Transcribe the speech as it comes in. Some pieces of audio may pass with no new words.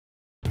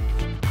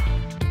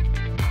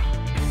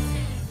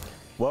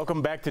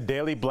Welcome back to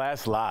Daily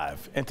Blast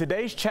Live. In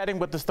today's Chatting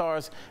with the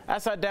Stars, I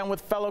sat down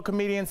with fellow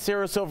comedian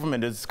Sarah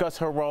Silverman to discuss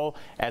her role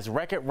as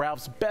Wreck-It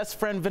Ralph's best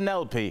friend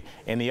Vanellope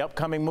in the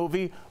upcoming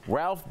movie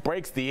Ralph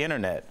Breaks the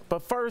Internet. But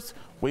first,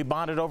 we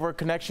bonded over a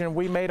connection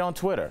we made on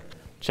Twitter.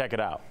 Check it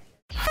out.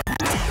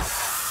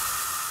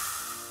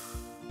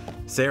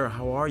 Sarah,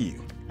 how are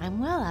you? I'm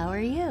well. How are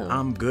you?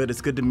 I'm good.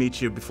 It's good to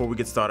meet you. Before we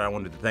get started, I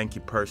wanted to thank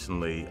you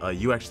personally.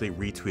 You actually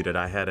retweeted.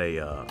 I had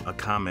a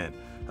comment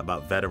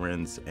about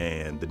veterans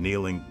and the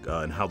kneeling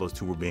and how those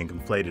two were being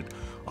conflated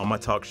on my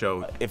talk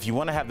show. If you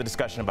want to have the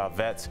discussion about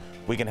vets,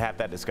 we can have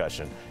that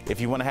discussion.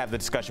 If you want to have the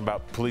discussion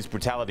about police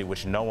brutality,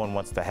 which no one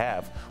wants to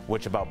have,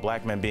 which about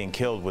black men being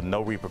killed with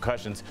no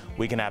repercussions,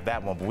 we can have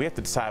that one, but we have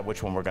to decide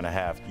which one we're going to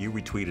have. You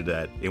retweeted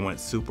that. It went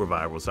super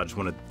viral, so I just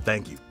want to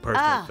thank you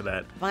personally for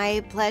that.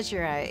 My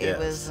pleasure. It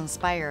was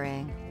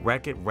inspiring.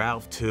 Wreck-It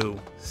Ralph 2,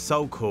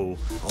 so cool.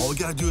 All we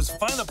gotta do is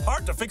find a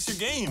part to fix your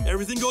game.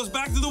 Everything goes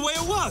back to the way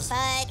it was.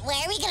 But where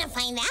are we gonna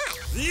find that?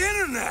 The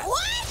internet!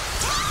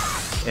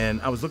 What? And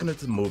I was looking at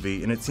the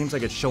movie, and it seems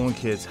like it's showing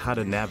kids how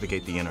to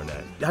navigate the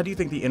internet. How do you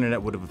think the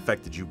internet would have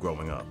affected you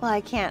growing up? Well,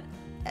 I can't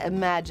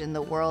imagine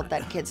the world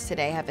that kids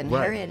today have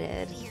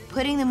inherited.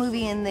 Putting the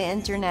movie in the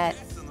internet,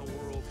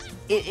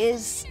 it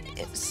is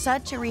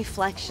such a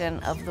reflection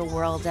of the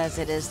world as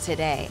it is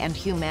today and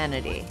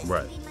humanity.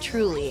 Right.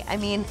 Truly. I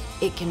mean,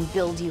 it can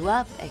build you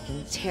up, it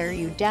can tear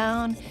you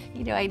down.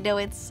 You know, I know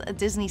it's a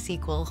Disney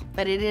sequel,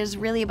 but it is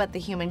really about the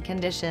human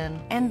condition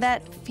and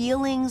that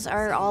feelings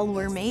are all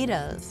we're made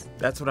of.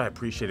 That's what I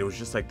appreciate. It was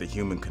just like the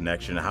human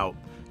connection, how I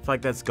feel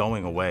like that's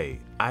going away.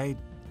 I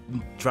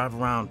drive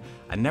around,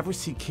 I never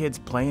see kids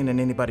playing in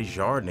anybody's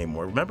yard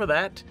anymore. Remember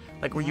that?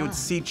 Like where you would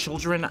see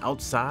children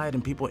outside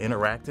and people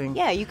interacting?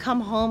 Yeah, you come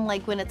home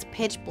like when it's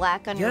pitch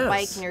black on your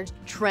bike and you're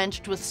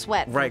drenched with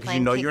sweat. Right, because you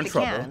know you're in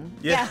trouble.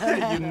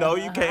 Yeah, you know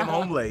you came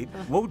home late.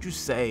 What would you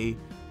say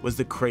was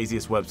the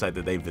craziest website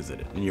that they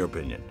visited, in your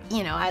opinion?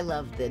 You know, I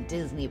love the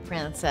Disney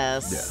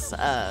Princess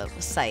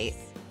site.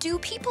 Do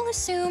people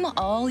assume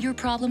all your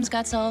problems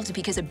got solved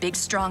because a big,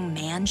 strong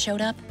man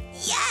showed up?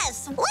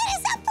 Yes! What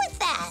is up with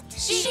that?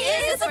 She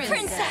is a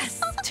princess!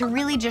 To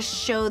really just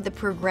show the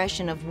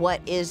progression of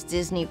what is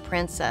Disney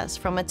Princess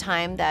from a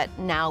time that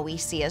now we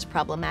see as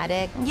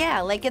problematic.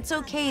 Yeah, like it's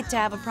okay to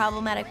have a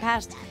problematic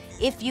past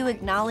if you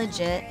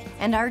acknowledge it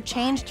and are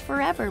changed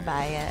forever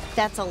by it.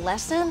 That's a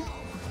lesson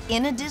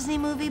in a Disney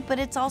movie, but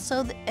it's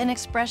also an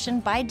expression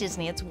by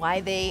Disney. It's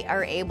why they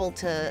are able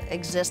to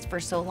exist for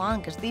so long,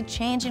 because they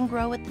change and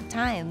grow with the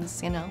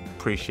times, you know?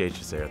 Appreciate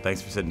you, Sarah.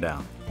 Thanks for sitting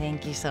down.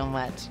 Thank you so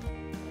much.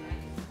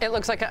 It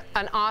looks like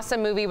an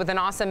awesome movie with an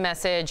awesome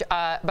message,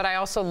 but I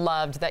also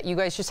loved that you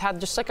guys just had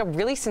just like a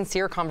really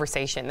sincere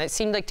conversation. It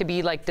seemed like to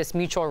be like this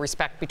mutual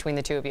respect between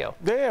the two of you.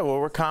 Yeah, well,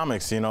 we're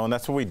comics, you know, and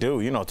that's what we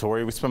do. You know,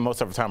 Tori, we spend most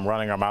of our time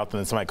running our mouth and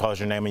then somebody calls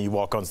your name and you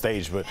walk on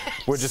stage, but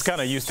we're just kind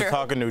of used to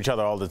talking to each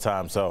other all the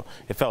time, so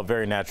it felt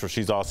very natural.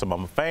 She's awesome.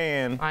 I'm a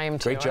fan. I am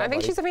too. Great job, I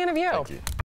think buddy. she's a fan of you. Thank you.